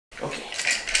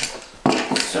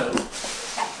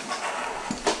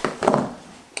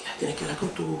con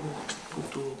tu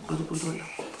controla.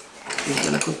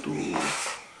 Límpiala con tu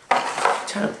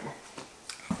shampoo.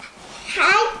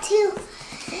 Hi to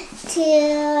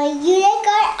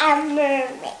Unicorn and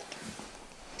Mermaid.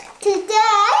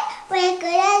 Today we're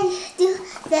gonna do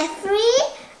the free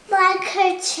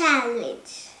marker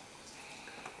challenge.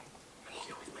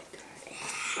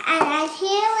 And I'm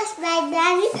here with my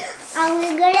daddy, and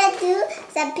we're gonna do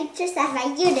some pictures of my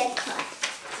unicorn.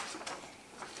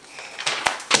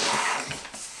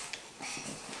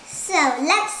 So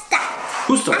let's start.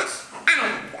 Who starts? I.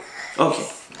 Okay.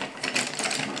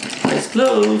 Eyes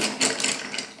closed.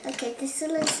 Okay, this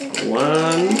one is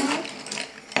One.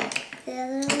 the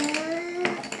other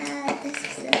one. This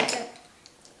is the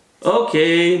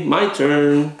Okay, my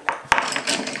turn.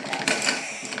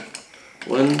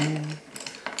 1,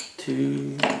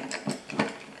 2,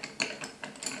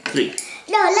 3.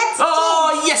 No, let's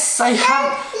Oh, yes, I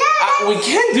have. We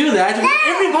can't do that. No.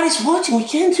 Everybody's watching. We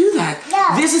can't do that.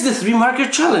 No. This is the 3 marker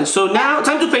challenge. So now,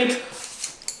 time to paint.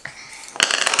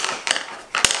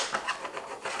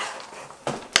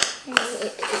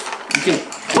 You can.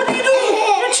 What are you doing?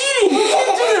 You're cheating. You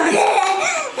can't do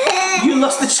that. You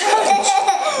lost the challenge.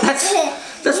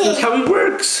 That's not how it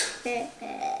works.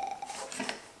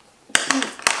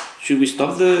 Should we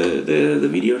stop the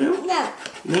video now? No.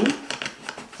 No?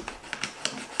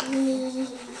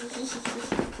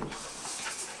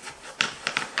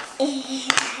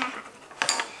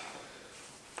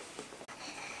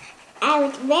 I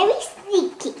was very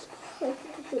sneaky.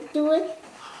 Doing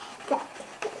that.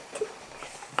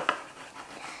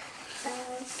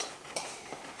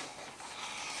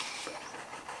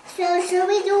 So should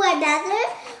we do another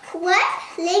one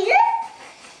later?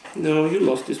 No, you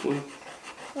lost this one.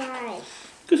 Why?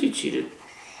 Because you cheated.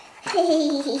 But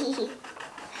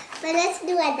let's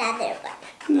do another one.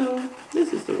 No,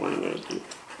 this is the one I'm going to do.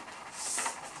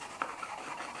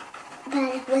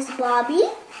 But it was Bobby.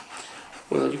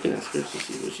 Well, you can ask her to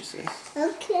see what she says.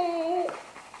 Okay.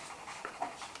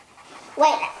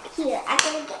 Wait, here, I'm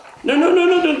gonna get. No,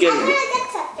 don't get I'm it. gonna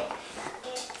get something.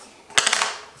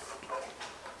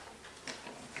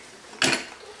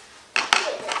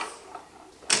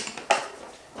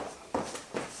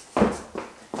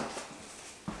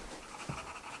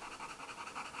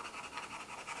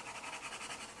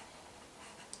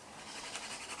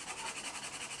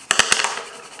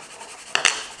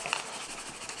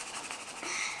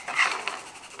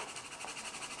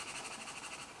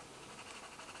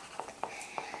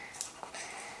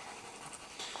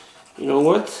 You know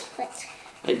what? What?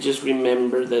 I just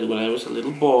remembered that when I was a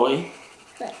little boy,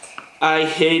 What? I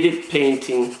hated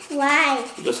painting Why?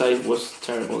 because I was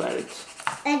terrible at it.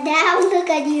 And now look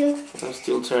at you. I'm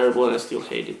still terrible and I still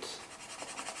hate it.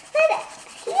 But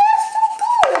you're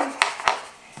so good.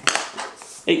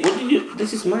 Hey, what did you...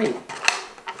 This is mine.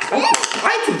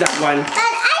 I took that one.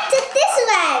 But I took this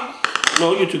one.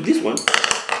 No, you took this one.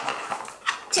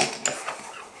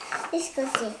 Let's go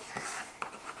see.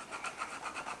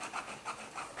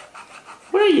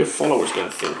 What are your followers gonna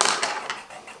think?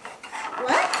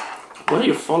 What? What are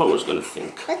your followers gonna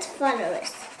think? What's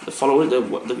followers? The followers,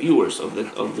 the viewers of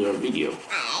their video.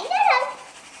 I don't know.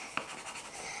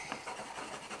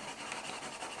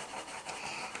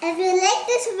 If you like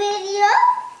this video,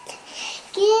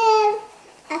 give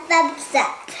a thumbs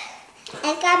up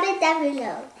and comment down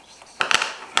below.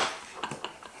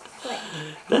 What?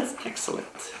 That's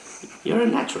excellent. You're a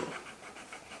natural.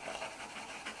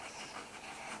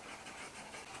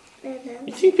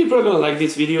 You think people are gonna like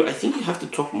this video? I think you have to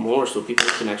talk more so people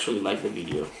can actually like the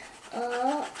video.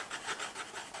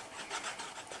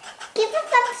 Give a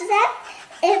thumbs up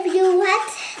if you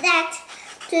want that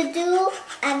to do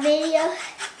a video.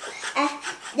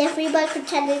 The free marker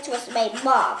challenge was my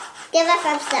mom. Give a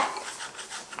thumbs up.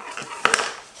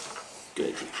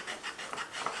 Good idea.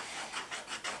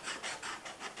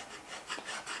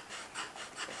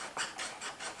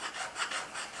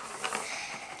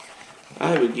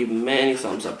 I would give many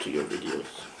thumbs up to your videos.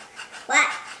 What?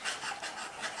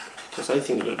 Because I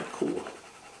think they're cool.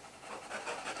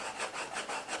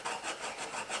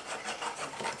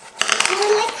 Do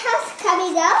you like how it's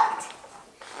coming out?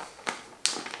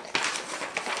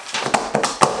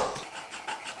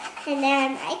 And then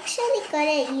I'm actually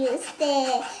gonna use the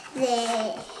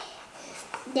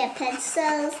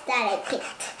pencils that I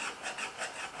picked.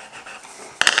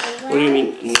 What do you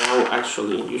mean now?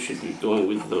 Actually, you should be going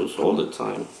with those all the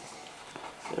time.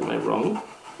 Am I wrong?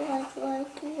 What?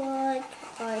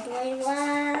 I gotta be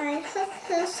one.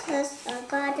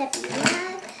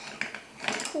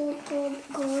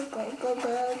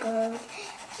 Go.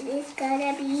 It's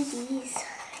gonna be these.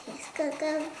 Let's go.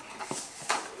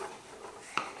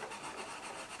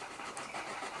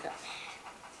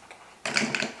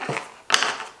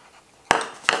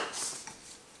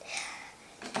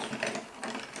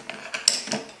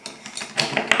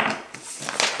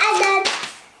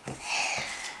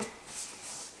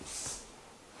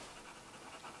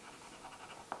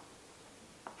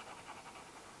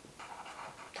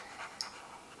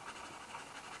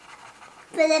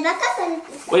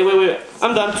 Wait.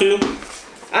 I'm done too.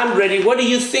 I'm ready. What do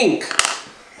you think?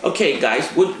 Okay, guys,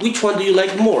 which one do you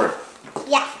like more?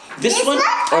 Yeah. This one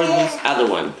or this other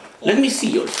one? Let me see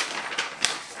yours.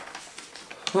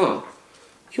 Huh.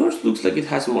 Yours looks like it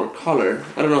has more color.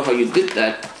 I don't know how you did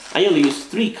that. I only used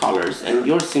 3 colors and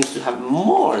yours seems to have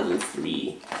more than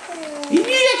 3. You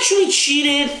actually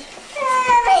cheated.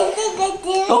 I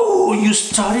did. Oh, you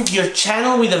started your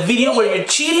channel with a video where you're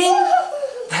cheating?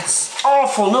 That's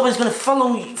awful. Nobody's gonna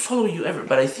follow you ever.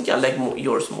 But I think I like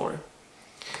yours more.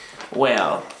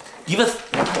 Well, give us.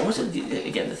 What was it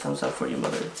again? The thumbs up for your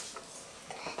mother.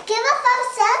 Give a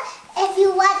thumbs up if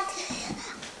you want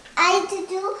I to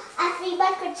do a free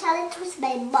micro challenge with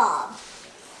my mom.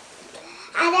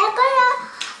 And I'm gonna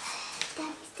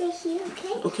stay here,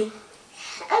 okay? Okay.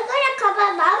 I'm gonna call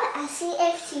my mom and see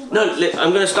if she wants. No,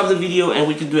 I'm gonna stop the video and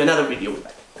we can do another video.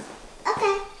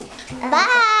 Okay.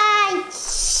 Bye.